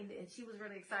mind, and she was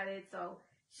really excited. So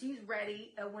she's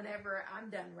ready whenever I'm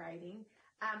done writing.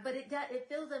 But it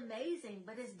feels amazing,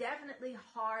 but it's definitely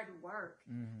hard work.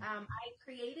 I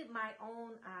created my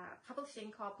own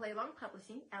publishing called Play Along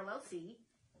Publishing, LLC,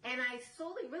 and I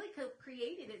solely really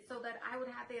created it so that I would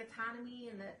have the autonomy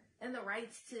and the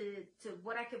rights to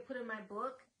what I could put in my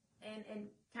book and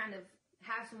kind of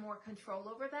have some more control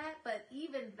over that. But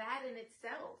even that in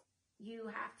itself,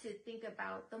 you have to think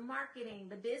about the marketing,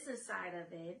 the business side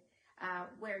of it,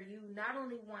 where you not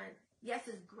only want, yes,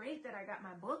 it's great that I got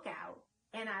my book out,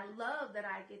 and I love that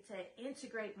I get to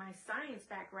integrate my science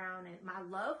background and my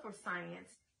love for science,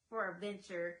 for a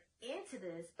venture into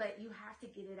this, but you have to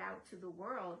get it out to the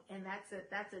world. And that's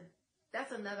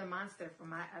another monster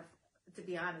to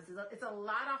be honest. It's a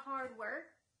lot of hard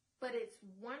work, but it's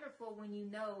wonderful when you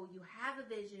know you have a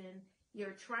vision,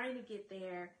 you're trying to get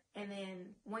there, and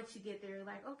then once you get there, you're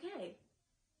like, okay,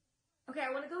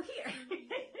 I want to go here.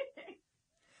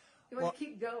 You want to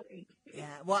keep going.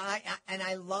 Yeah, well,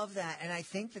 I love that, and I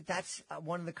think that that's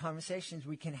one of the conversations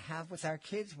we can have with our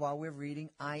kids while we're reading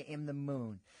I Am the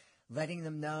Moon, letting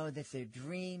them know that their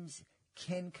dreams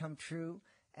can come true,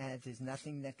 and there's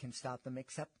nothing that can stop them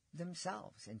except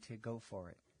themselves, and to go for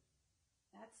it.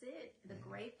 That's it. The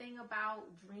great thing about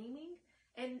dreaming,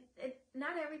 and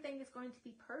not everything is going to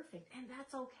be perfect, and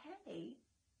that's okay.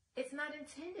 It's not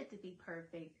intended to be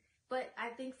perfect. But I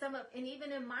think and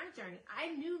even in my journey, I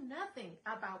knew nothing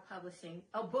about publishing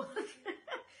a book.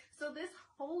 So this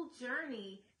whole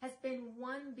journey has been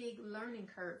one big learning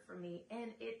curve for me.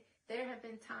 And there have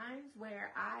been times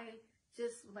where I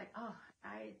just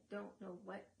I don't know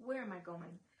where am I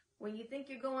going? When you think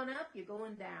you're going up, you're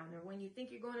going down. Or when you think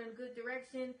you're going in a good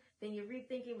direction, then you're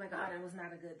rethinking that was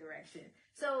not a good direction.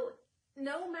 So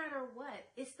no matter what,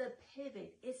 it's the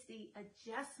pivot, it's the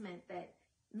adjustment that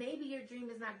maybe your dream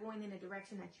is not going in a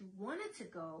direction that you want it to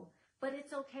go, but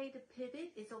it's okay to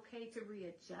pivot. It's okay to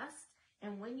readjust.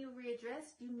 And when you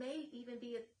readjust, you may even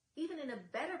be even in a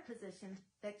better position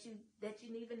that you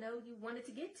didn't even know you wanted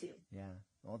to get to. Yeah.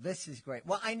 Well, this is great.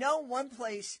 Well, I know one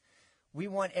place we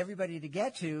want everybody to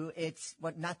get to. It's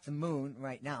not the moon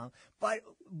right now, but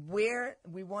where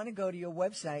we want to go to your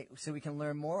website so we can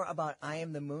learn more about I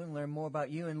Am the Moon, learn more about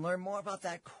you, and learn more about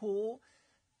that cool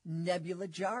Nebula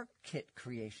jar kit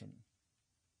creation.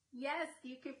 Yes,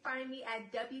 you can find me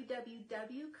at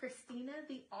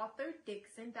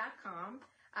www.ChristinaTheAuthorDixon.com.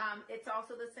 It's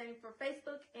also the same for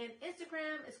Facebook and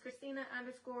Instagram. It's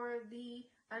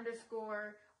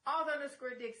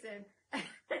Christina_the_author_Dixon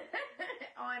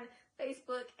on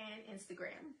Facebook and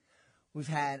Instagram. We've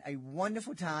had a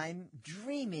wonderful time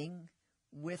dreaming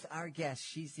with our guest.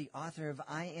 She's the author of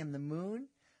I Am the Moon.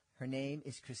 Her name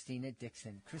is Christina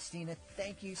Dixon. Christina,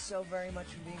 thank you so very much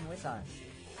for being with us.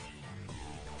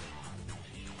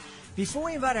 Before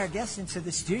we invite our guests into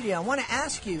the studio, I want to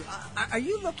ask you, are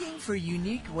you looking for a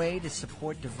unique way to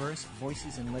support diverse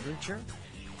voices in literature?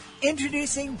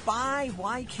 Introducing By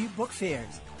YQ Book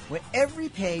Fairs, where every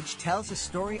page tells a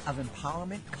story of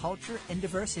empowerment, culture, and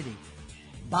diversity.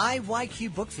 By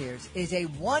YQ Book Fairs is a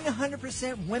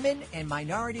 100% women and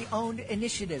minority-owned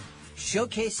initiative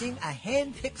showcasing a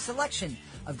hand-picked selection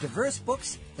of diverse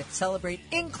books that celebrate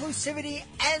inclusivity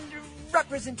and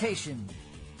representation.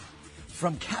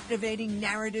 From captivating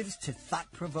narratives to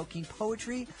thought-provoking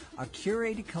poetry, our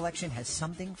curated collection has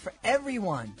something for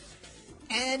everyone.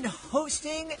 And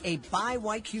hosting a By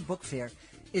YQ Book Fair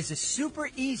is a super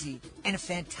easy and a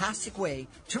fantastic way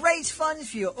to raise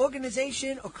funds for your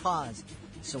organization or cause.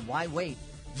 So why wait?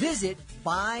 Visit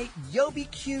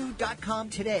buyobq.com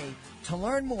today to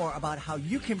learn more about how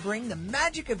you can bring the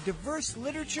magic of diverse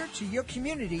literature to your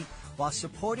community while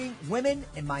supporting women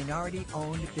and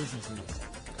minority-owned businesses.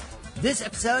 This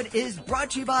episode is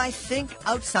brought to you by Think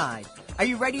Outside. Are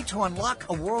you ready to unlock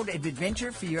a world of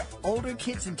adventure for your older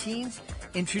kids and teens?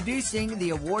 Introducing the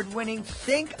award-winning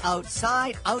Think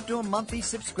Outside Outdoor Monthly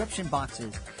Subscription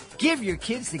Boxes. Give your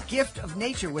kids the gift of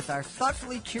nature with our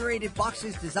thoughtfully curated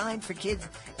boxes designed for kids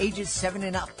ages 7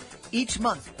 and up. Each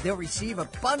month, they'll receive a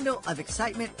bundle of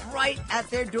excitement right at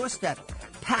their doorstep,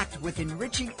 packed with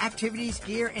enriching activities,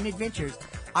 gear, and adventures.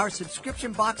 Our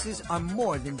subscription boxes are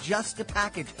more than just a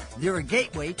package. They're a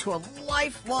gateway to a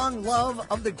lifelong love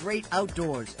of the great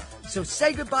outdoors. So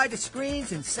say goodbye to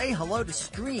screens and say hello to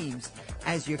streams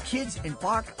as your kids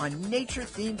embark on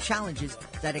nature-themed challenges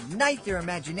that ignite their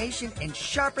imagination and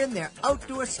sharpen their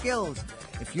outdoor skills.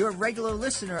 If you're a regular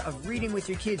listener of Reading with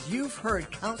Your Kids, you've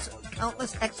heard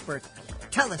countless experts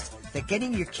tell us that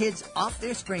getting your kids off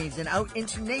their screens and out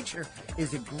into nature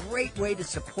is a great way to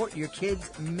support your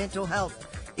kids' mental health.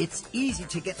 It's easy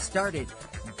to get started.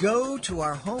 go to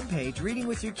our homepage,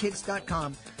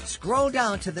 readingwithyourkids.com, scroll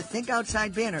down to the Think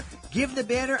Outside banner, give the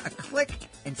banner a click,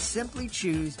 and simply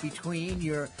choose between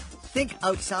your Think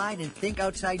Outside and Think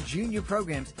Outside Junior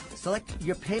programs. Select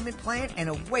your payment plan and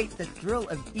await the thrill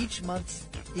of each month's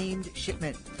themed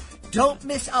shipment. Don't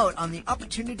miss out on the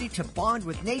opportunity to bond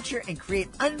with nature and create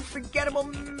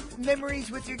unforgettable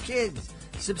memories with your kids.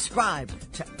 Subscribe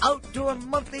to Outdoor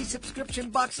Monthly subscription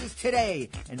boxes today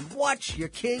and watch your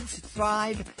kids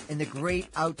thrive in the great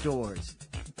outdoors.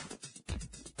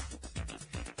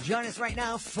 Join us right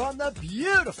now from the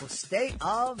beautiful state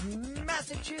of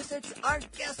Massachusetts. Our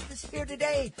guest is here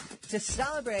today to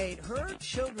celebrate her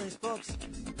children's books.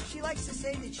 She likes to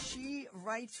say that she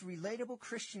writes relatable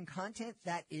Christian content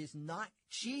that is not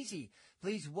cheesy.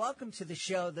 Please welcome to the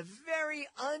show the very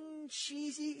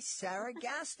uncheesy Sarah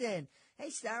Gaston. Hey,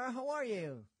 Sarah, how are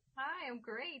you? Hi, I'm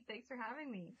great. Thanks for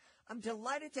having me. I'm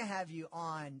delighted to have you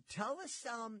on. Tell us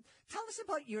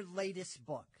about your latest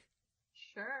book.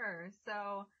 Sure.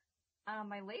 So,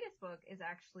 my latest book is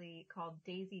actually called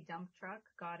Daisy Dump Truck,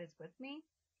 God is With Me.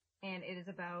 And it is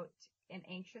about an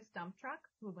anxious dump truck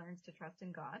who learns to trust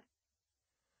in God.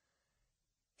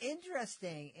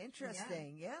 Interesting.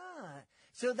 Yeah.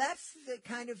 So that's the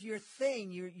kind of your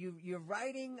thing. You're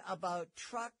writing about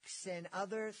trucks and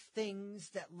other things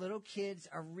that little kids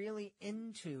are really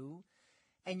into,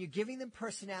 and you're giving them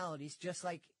personalities just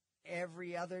like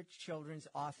every other children's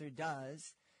author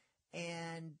does.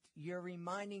 And you're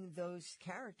reminding those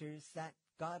characters that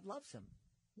God loves them.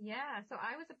 Yeah. So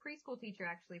I was a preschool teacher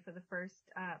actually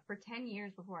for 10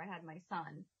 years before I had my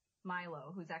son,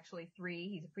 Milo, who's actually 3.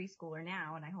 He's a preschooler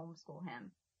now and I homeschool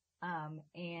him.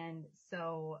 And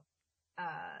so,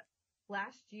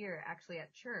 last year actually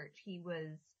at church, he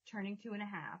was turning 2.5.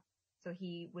 So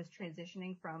he was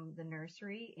transitioning from the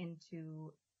nursery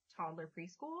into toddler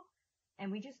preschool.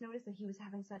 And we just noticed that he was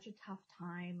having such a tough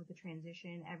time with the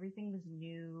transition. Everything was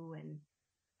new and,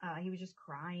 he was just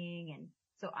crying. And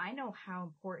so I know how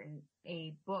important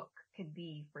a book could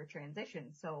be for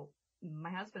transition. So my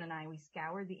husband and I, we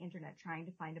scoured the internet trying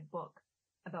to find a book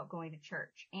about going to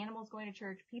church, animals going to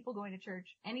church, people going to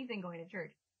church, anything going to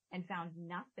church, and found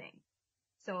nothing.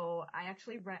 So I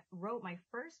actually wrote my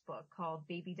first book called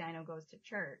Baby Dino Goes to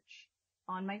Church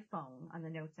on my phone on the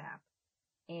Notes app.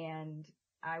 And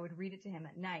I would read it to him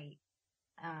at night.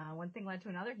 One thing led to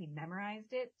another. He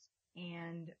memorized it.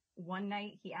 And one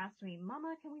night he asked me,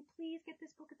 Mama, can we please get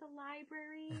this book at the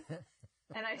library?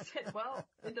 And I said, well,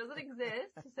 it doesn't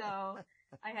exist. So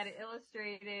I had it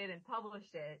illustrated and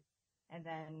published it. And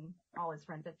then all his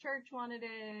friends at church wanted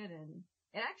it. And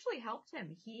it actually helped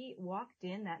him. He walked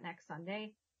in that next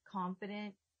Sunday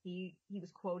confident. He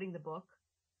was quoting the book.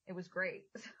 It was great.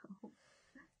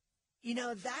 You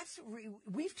know,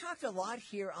 we've talked a lot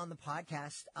here on the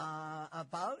podcast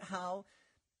about how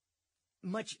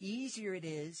much easier it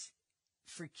is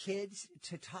for kids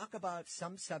to talk about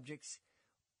some subjects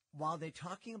while they're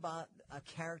talking about a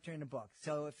character in a book.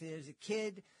 So if there's a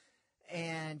kid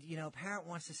and, you know, a parent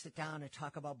wants to sit down and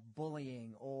talk about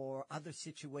bullying or other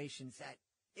situations that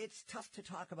it's tough to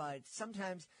talk about.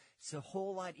 Sometimes it's a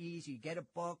whole lot easier. You get a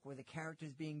book where the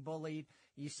character's being bullied,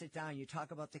 you sit down, you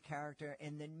talk about the character,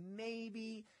 and then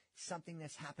maybe something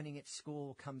that's happening at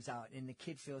school comes out and the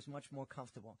kid feels much more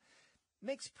comfortable.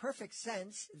 Makes perfect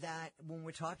sense that when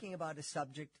we're talking about a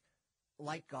subject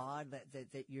like God,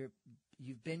 that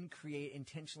you've been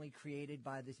intentionally created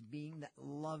by this being that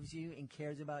loves you and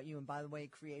cares about you, and by the way,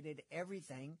 created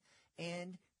everything,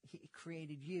 and he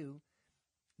created you.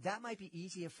 That might be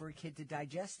easier for a kid to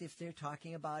digest if they're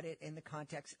talking about it in the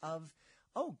context of,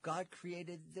 oh, God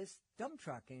created this dump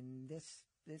truck and this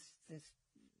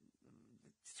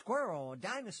squirrel or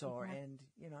dinosaur, Exactly. and,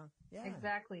 you know, yeah.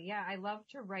 Exactly. Yeah. I love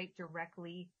to write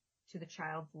directly to the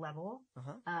child's level.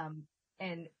 Uh-huh.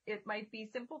 And it might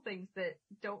be simple things that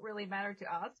don't really matter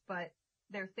to us, but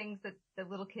they're things that the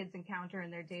little kids encounter in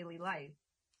their daily life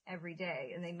every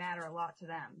day, and they matter a lot to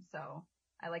them. So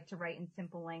I like to write in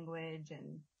simple language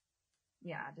and,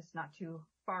 yeah, just not too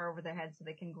far over their head so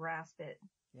they can grasp it.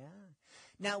 Yeah.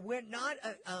 Now, we're not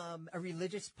a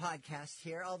religious podcast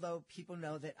here, although people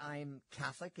know that I'm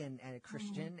Catholic and a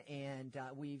Christian, and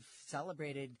we've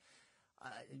celebrated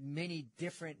many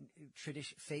different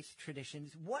faith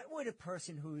traditions. What would a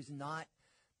person who's not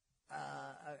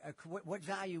what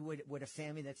value would a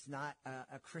family that's not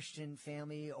a Christian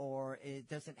family or it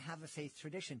doesn't have a faith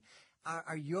tradition?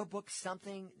 Are your books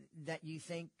something that you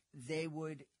think they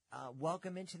would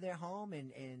welcome into their home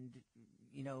and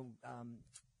you know,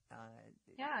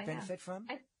 benefit from?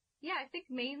 I think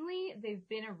mainly they've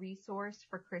been a resource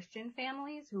for Christian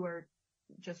families who are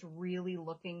just really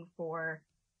looking for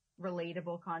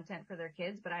relatable content for their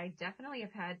kids, but I definitely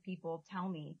have had people tell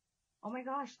me, oh my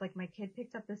gosh, like my kid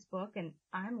picked up this book and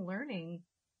I'm learning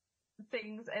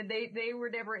things, and they were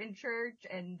never in church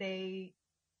and they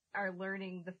are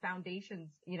learning the foundations,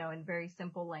 you know, in very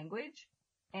simple language.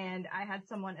 And I had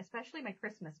someone, especially my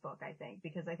Christmas book, I think,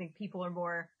 because I think people are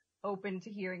more open to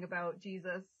hearing about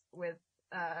Jesus with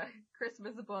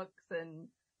Christmas books and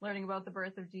learning about the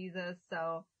birth of Jesus.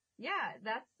 So yeah,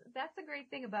 that's a great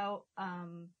thing about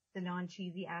the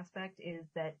non-cheesy aspect, is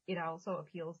that it also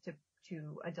appeals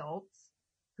to adults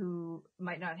who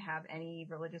might not have any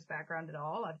religious background at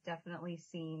all. I've definitely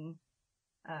seen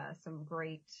some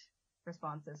great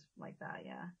responses like that.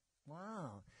 Yeah.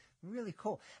 Wow. Really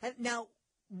cool. And now,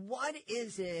 what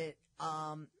is it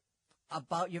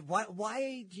about you?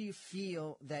 Why do you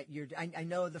feel that I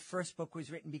know the first book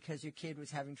was written because your kid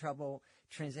was having trouble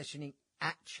transitioning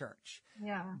at church.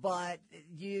 Yeah. But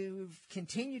you've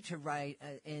continued to write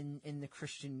in the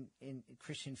Christian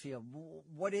field.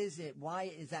 What is it?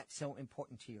 Why is that so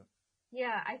important to you?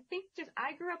 Yeah, I think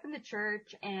I grew up in the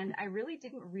church and I really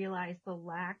didn't realize the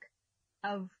lack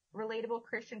of relatable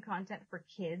Christian content for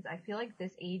kids. I feel like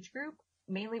this age group,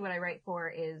 mainly what I write for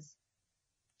is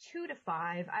 2 to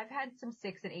 5. I've had some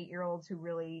 6 and 8-year-olds who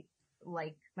really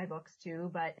like my books too,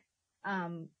 but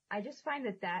I just find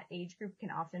that age group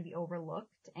can often be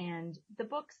overlooked. And the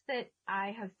books that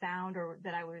I have found, or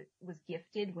that I was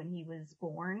gifted when he was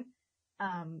born,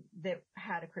 that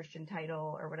had a Christian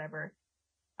title or whatever,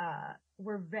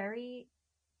 were very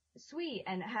sweet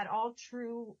and had all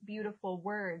true, beautiful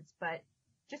words, but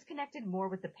just connected more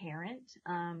with the parent.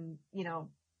 You know,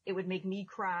 it would make me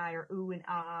cry or ooh and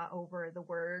ah over the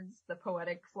words, the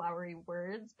poetic, flowery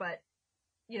words, but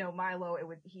you know, Milo,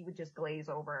 he would just glaze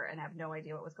over and have no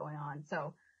idea what was going on.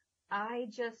 So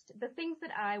the things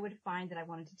that I would find that I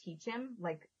wanted to teach him,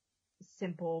 like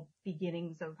simple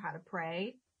beginnings of how to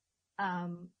pray,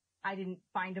 I didn't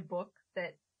find a book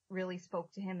that really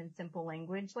spoke to him in simple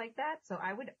language like that. So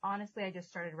I just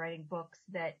started writing books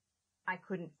that I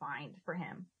couldn't find for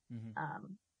him,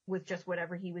 with just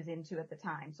whatever he was into at the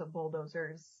time. So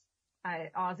bulldozers,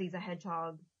 Ozzy's a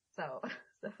hedgehog, so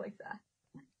stuff like that.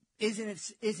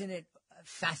 Isn't it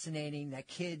fascinating that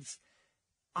kids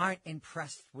aren't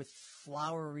impressed with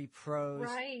flowery prose?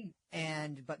 Right.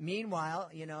 But meanwhile,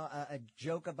 you know, a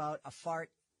joke about a fart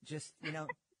just, you know,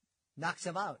 knocks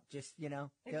them out. Just, you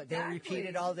know, Exactly. they repeat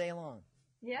it all day long.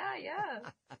 Yeah,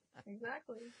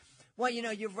 exactly. Well, you know,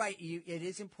 you're right. It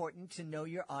is important to know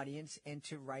your audience and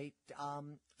to write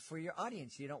for your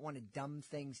audience. You don't want to dumb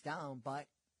things down, but,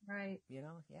 right. You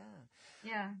know, yeah.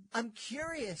 Yeah. I'm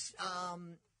curious.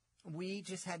 We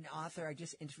just had I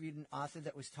just interviewed an author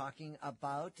that was talking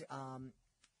about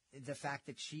the fact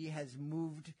that she has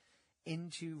moved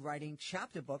into writing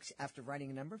chapter books after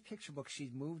writing a number of picture books.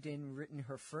 She's moved in, written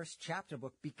her first chapter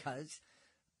book because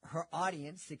her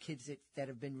audience, the kids that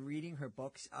have been reading her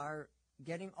books, are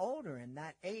getting older in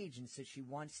that age, and so she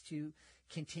wants to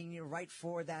continue to write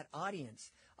for that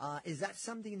audience. Is that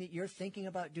something that you're thinking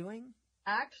about doing?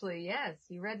 Actually, yes.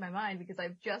 You read my mind, because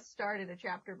I've just started a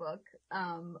chapter book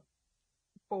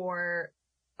for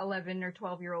 11 or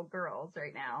 12-year-old girls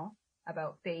right now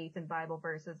about faith and Bible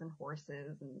verses and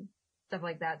horses and stuff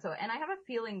like that. So, and I have a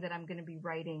feeling that I'm going to be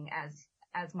writing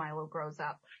as Milo grows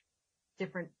up,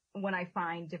 when I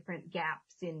find different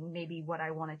gaps in maybe what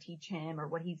I want to teach him or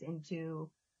what he's into.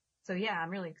 So yeah, I'm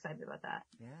really excited about that.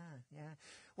 Yeah.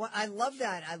 Well, I love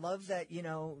that. I love that, you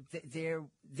know,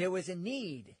 there was a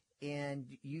need and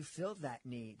you filled that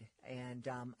need. And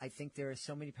I think there are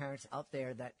so many parents out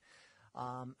there that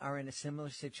are in a similar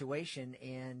situation,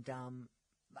 and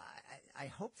I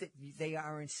hope that they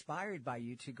are inspired by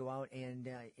you to go out and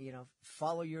you know,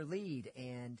 follow your lead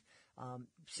and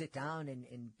sit down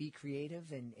and be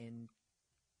creative and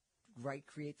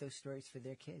create those stories for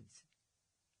their kids.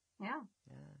 Yeah.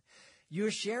 You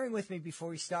were sharing with me before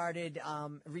we started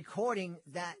recording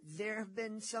that there have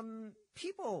been some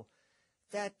people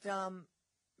that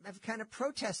have kind of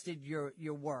protested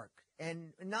your work,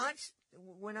 and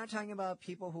we're not talking about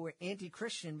people who are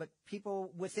anti-Christian, but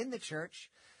people within the church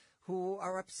who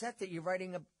are upset that you're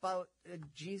writing about a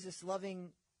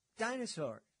Jesus-loving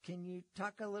dinosaur. Can you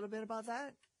talk a little bit about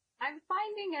that? I'm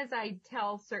finding as I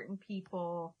tell certain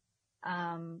people,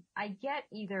 I get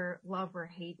either love or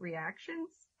hate reactions,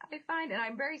 I find, and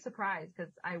I'm very surprised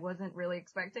because I wasn't really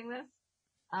expecting this.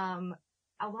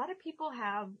 A lot of people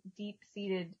have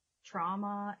deep-seated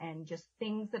trauma and just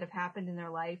things that have happened in their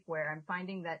life where I'm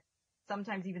finding that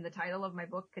sometimes even the title of my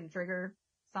book can trigger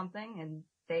something and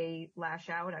they lash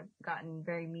out. I've gotten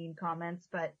very mean comments,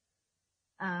 but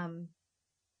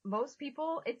most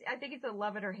people, I think it's a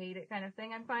love it or hate it kind of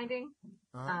thing I'm finding.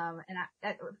 And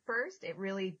at first it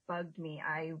really bugged me.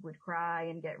 I would cry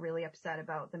and get really upset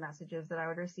about the messages that I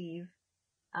would receive.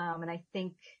 And I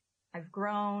think I've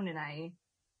grown, and I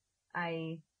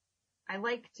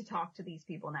like to talk to these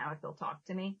people now if they'll talk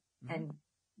to me, and,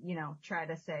 try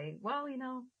to say, well,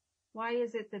 why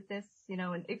is it that this,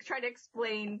 and try to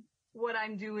explain what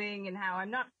I'm doing and how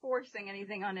I'm not forcing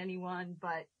anything on anyone,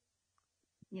 but,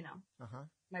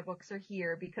 my books are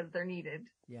here because they're needed.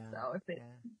 Yeah. So if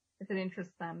it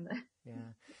interests them,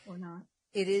 or not.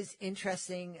 It is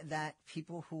interesting that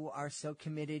people who are so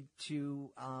committed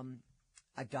to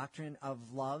a doctrine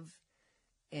of love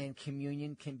and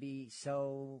communion can be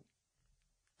so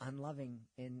unloving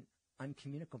and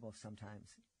uncommunicable sometimes.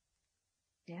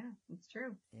 Yeah, it's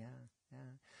true. Yeah.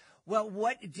 Well,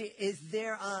 is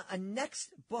there a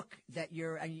next book that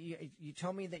you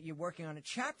told me that you're working on a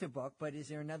chapter book, but is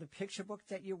there another picture book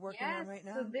that you're working on right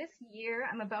now? So this year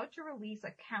I'm about to release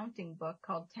a counting book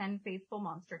called 10 Faithful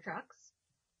Monster Trucks,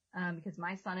 because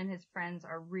my son and his friends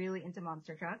are really into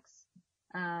monster trucks.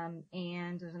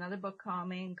 And there's another book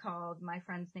coming called My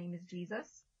Friend's Name is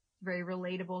Jesus. Very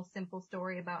relatable, simple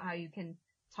story about how you can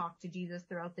talk to Jesus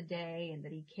throughout the day and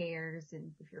that he cares.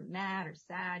 And if you're mad or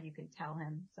sad, you can tell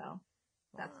him. So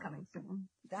that's coming soon.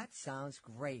 That sounds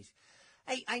great.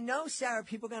 Hey, I know, Sarah,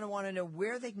 people are going to want to know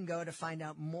where they can go to find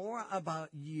out more about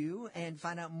you and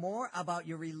find out more about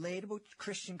your relatable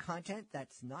Christian content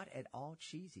that's not at all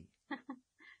cheesy.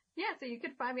 Yeah, so you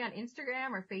could find me on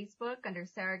Instagram or Facebook under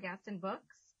Sarah Gaston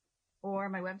Books, or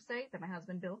my website that my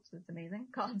husband built, so it's amazing,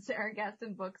 called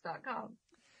sarahgastonbooks.com.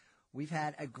 We've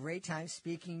had a great time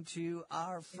speaking to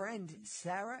our friend,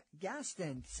 Sarah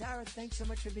Gaston. Sarah, thanks so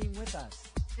much for being with us.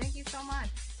 Thank you so much.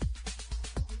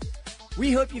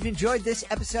 We hope you've enjoyed this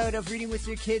episode of Reading with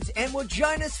Your Kids and will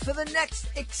join us for the next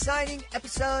exciting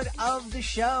episode of the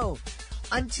show.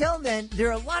 Until then, there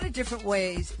are a lot of different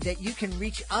ways that you can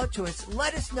reach out to us.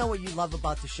 Let us know what you love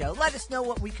about the show. Let us know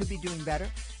what we could be doing better.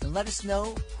 And let us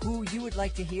know who you would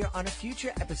like to hear on a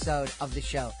future episode of the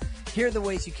show. Here are the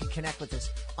ways you can connect with us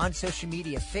on social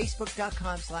media.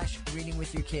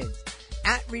 Facebook.com/readingwithyourkids.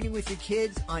 At Reading With Your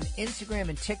Kids on Instagram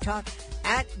and TikTok.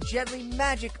 At Jedley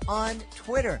Magic on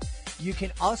Twitter. You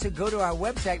can also go to our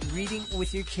website,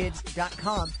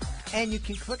 readingwithyourkids.com. And you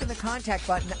can click on the contact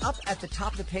button up at the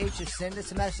top of the page to send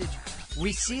us a message.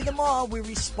 We see them all, we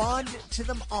respond to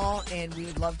them all, and we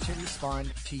would love to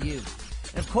respond to you.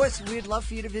 And of course, we'd love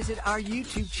for you to visit our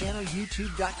YouTube channel,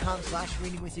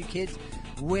 youtube.com/readingwithyourkids.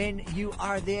 When you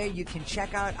are there, you can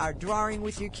check out our Drawing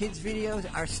with Your Kids videos,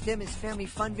 our STEM is Family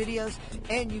Fun videos,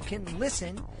 and you can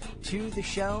listen to the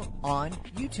show on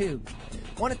YouTube.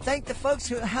 I want to thank the folks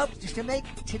who helped to make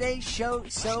today's show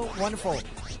so wonderful.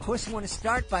 Of course, I want to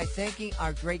start by thanking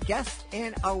our great guests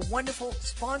and our wonderful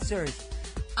sponsors.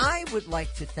 I would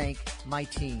like to thank my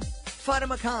team: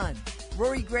 Fatima Khan,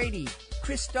 Rory Grady,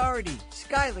 Chris Doherty,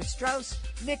 Skylar Strauss,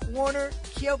 Nick Warner,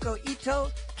 Kyoko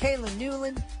Ito, Kayla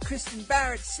Newland, Kristen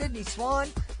Barrett, Sydney Swan,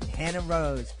 and Hannah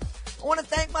Rose. I want to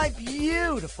thank my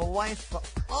beautiful wife for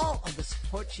all of the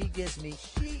support she gives me.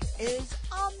 She is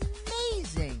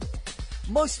amazing.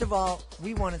 Most of all,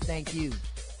 we want to thank you.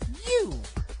 You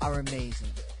are amazing.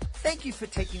 Thank you for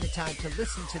taking the time to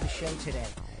listen to the show today.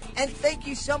 And thank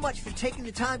you so much for taking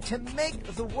the time to make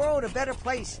the world a better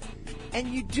place.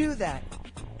 And you do that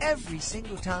every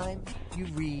single time you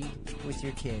read with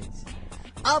your kids.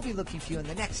 I'll be looking for you in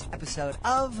the next episode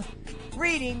of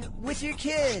Reading with Your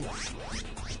Kids.